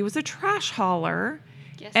 He was a trash hauler.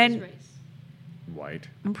 Guess And- his race. White.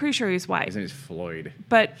 I'm pretty sure he's white. His name is Floyd.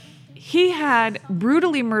 But he had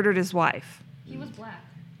brutally murdered his wife. He was black.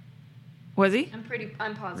 Was he?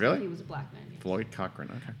 I'm positive Really? he was a black man. Yeah. Floyd Cochran.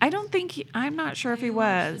 Okay. I don't think I'm not sure if he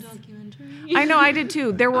was. Documentary. I know I did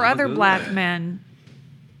too. There were I'm other Googling black it. men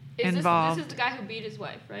Is involved. This is the guy who beat his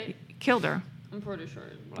wife, right? killed her. I'm pretty sure.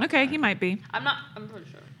 it's a black Okay, guy. he might be. I'm pretty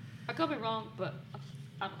sure. I could be wrong, but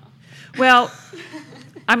I don't know. Well,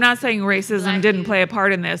 I'm not saying racism Black didn't dude. play a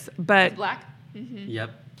part in this, but Black.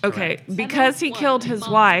 Yep. okay, correct. because he One, killed his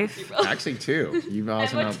mom, wife. 0. Actually, 2. You've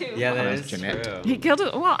also Emma know. too. Yeah, that That's is Jeanette. true. He killed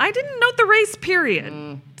it. Well, I didn't note the race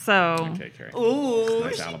period. So Okay, Carrie. Ooh,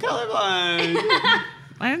 Nice she alibi. colorblind.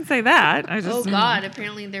 I didn't say that. I just Oh God!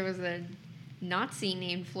 Apparently there was a Nazi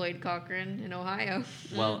named Floyd Cochran in Ohio.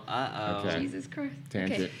 well, Okay. Jesus Christ.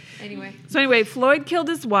 Tangent. Okay. Anyway. So anyway, Floyd killed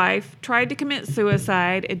his wife, tried to commit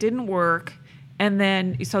suicide. It didn't work. And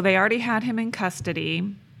then, so they already had him in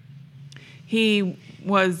custody. He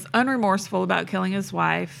was unremorseful about killing his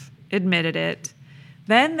wife, admitted it.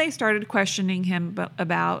 Then they started questioning him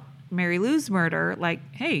about Mary Lou's murder. Like,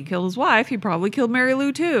 hey, he killed his wife. He probably killed Mary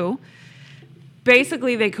Lou too.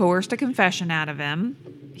 Basically, they coerced a confession out of him.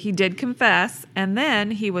 He did confess, and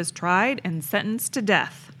then he was tried and sentenced to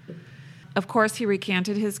death. Of course, he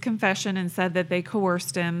recanted his confession and said that they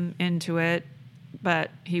coerced him into it, but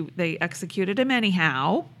they executed him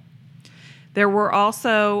anyhow. There were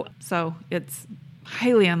also, so it's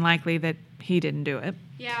highly unlikely that he didn't do it.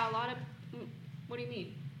 Yeah, a lot of. What do you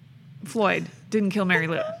mean? Floyd didn't kill Mary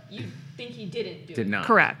Lou. You think he didn't do Did it? not.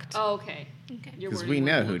 Correct. Oh, okay. Okay. Your 'Cause wording we was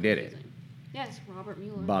know a who little did it. confusing. Yes, Robert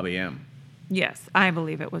Mueller. Bobby M. Yes, I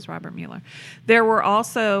believe it was Robert Mueller. There were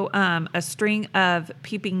also a string of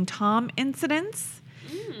Peeping Tom incidents,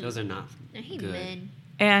 Those are not Hey, good. man.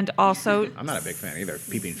 and also I'm not a big fan either.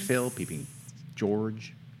 Peeping Phil, Peeping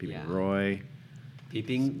George, Peeping Yeah. Roy.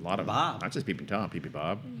 Peeping A lot of Bob. Not just Peeping Tom, Peeping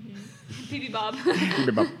Bob. PB Bob.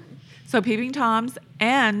 Peeping Bob. So Peeping Toms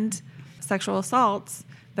and sexual assaults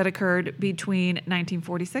that occurred between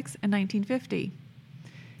 1946 and 1950.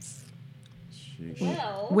 Sheesh.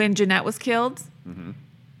 well, When Jeanette was killed, Mhm.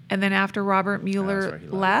 and then after Robert Mueller that's right, he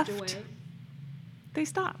left. left, they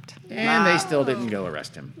stopped. And they still didn't go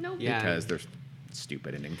arrest him. Nope. Yeah. Because they're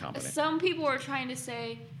stupid and incompetent. Some people were trying to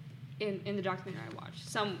say, in the documentary I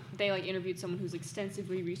watched, they like interviewed someone who's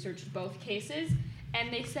extensively researched both cases,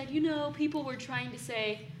 and they said, people were trying to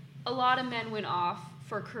say a lot of men went off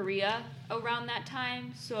for Korea around that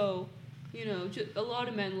time, so a lot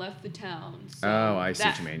of men left the town. So Oh, I see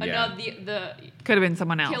what you mean, yeah. The Could have been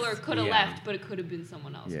someone else. killer could have Yeah. left, but it could have been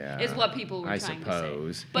someone else. Yeah, is what people were I trying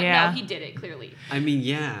suppose. to say. But Yeah. no, he did it clearly. I mean,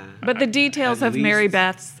 yeah. But the details At of Mary least-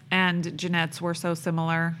 Beth's and Jeanette's were so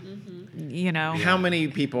similar. How many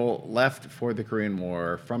people left for the Korean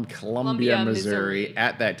War from Columbia, Columbia, Missouri Missouri.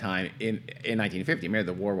 at that time in 1950? Maybe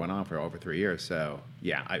the war went on for over 3 years, so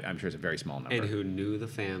yeah, I'm sure it's a very small number. And who knew the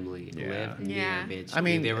family, Yeah. lived Yeah. near, bitch. I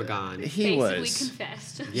mean, they were gone. He Basically was.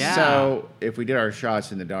 confessed. Yeah. So if we did our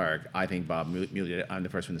shots in the dark, I think Bob Mueller did it. I'm the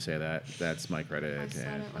first one to say that. That's my credit. I said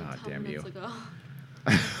And it like 10 damn you. minutes ago.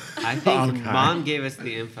 I think Okay. Mom gave us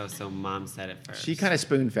the info, so Mom said it first. She kind of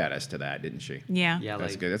spoon fed us to that, didn't she? Yeah. Yeah,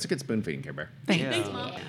 That's like good. That's a good spoon feeding, Care Bear. Thanks. yeah. Thanks, Mom.